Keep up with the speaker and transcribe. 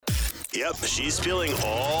Yep, she's spilling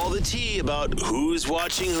all the tea about who's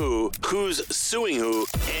watching who's suing who,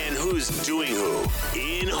 and who's doing who.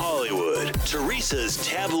 In Hollywood, Teresa's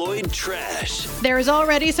tabloid trash. There is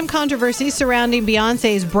already some controversy surrounding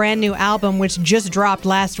Beyonce's brand new album, which just dropped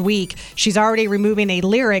last week. She's already removing a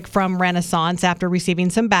lyric from Renaissance after receiving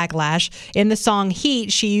some backlash. In the song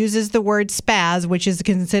Heat, she uses the word spaz, which is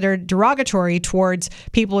considered derogatory towards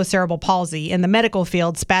people with cerebral palsy. In the medical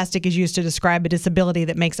field, spastic is used to describe a disability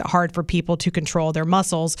that makes it hard for people to control their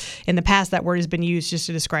muscles. In the past, that word has been used just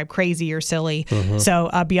to describe crazy or silly. So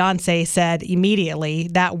Beyonce said immediately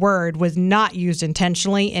that word was not used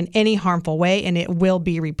intentionally in any harmful way, and it will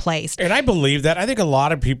be replaced. And I believe that. I think a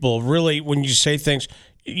lot of people really, when you say things,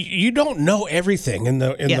 you don't know everything in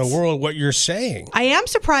the world what you're saying. I am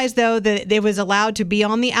surprised, though, that it was allowed to be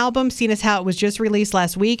on the album, seeing as how it was just released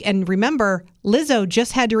last week. And remember, Lizzo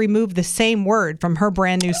just had to remove the same word from her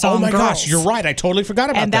brand new song, Oh, my Girls. gosh, you're right. I totally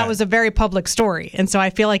forgot about that. And that was a very public story. And so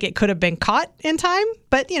I feel like it could have been caught in time.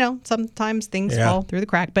 But, you know, sometimes things fall through the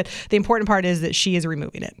crack. But the important part is that she is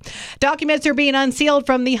removing it. Documents are being unsealed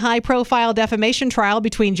from the high-profile defamation trial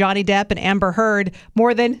between Johnny Depp and Amber Heard.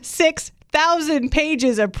 More than 6,000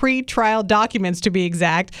 pages of pre-trial documents, to be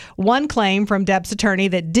exact. One claim from Depp's attorney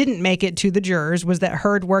that didn't make it to the jurors was that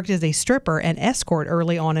Heard worked as a stripper and escort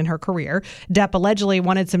early on in her career. Depp allegedly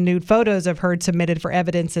wanted some nude photos of Heard submitted for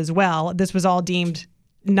evidence as well. This was all deemed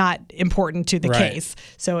not important to the case,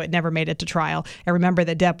 so it never made it to trial. And remember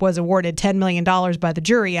that Depp was awarded $10 million by the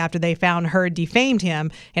jury after they found Heard defamed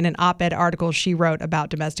him in an op-ed article she wrote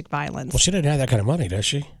about domestic violence. Well, she didn't have that kind of money, does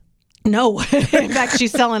she? No. In fact,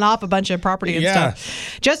 she's selling off a bunch of property and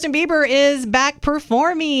stuff. Justin Bieber is back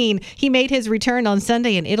performing. He made his return on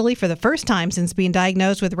Sunday in Italy for the first time since being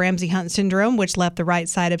diagnosed with Ramsay-Hunt syndrome, which left the right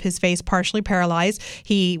side of his face partially paralyzed.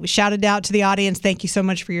 He shouted out to the audience, "Thank you so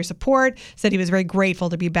much for your support," said he was very grateful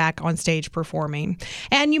to be back on stage performing.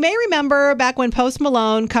 And you may remember back when Post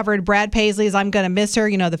Malone covered Brad Paisley's "I'm Gonna Miss Her,"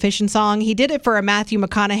 you know, the fishing song. He did it for a Matthew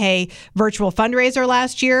McConaughey virtual fundraiser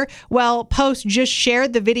last year. Well, Post just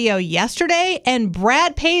shared the video yesterday, and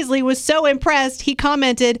Brad Paisley was so impressed, he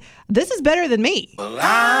commented, "This is better than me." Well,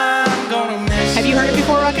 I'm gonna miss Have you heard it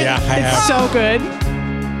before, Rocket? Yeah, I have. It's so good.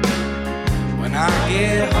 when I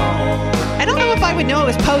get home. I don't know if I would know it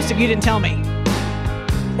was Post if you didn't tell me.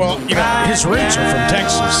 Well, you know, his roots are from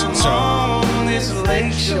Texas, so. On this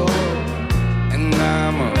lake shore, and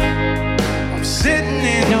I'm sitting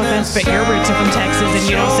in No offense, but your roots are from Texas and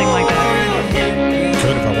you don't sing like that.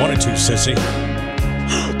 Could if I wanted to, sissy.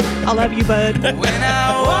 I love you, bud. When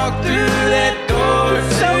I walk through that door,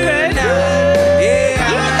 So good.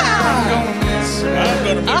 I'm gonna miss her. I'm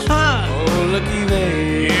gonna miss her. Oh, looky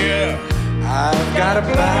there. Yeah. I've got a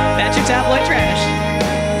bite. That's your tabloid trash.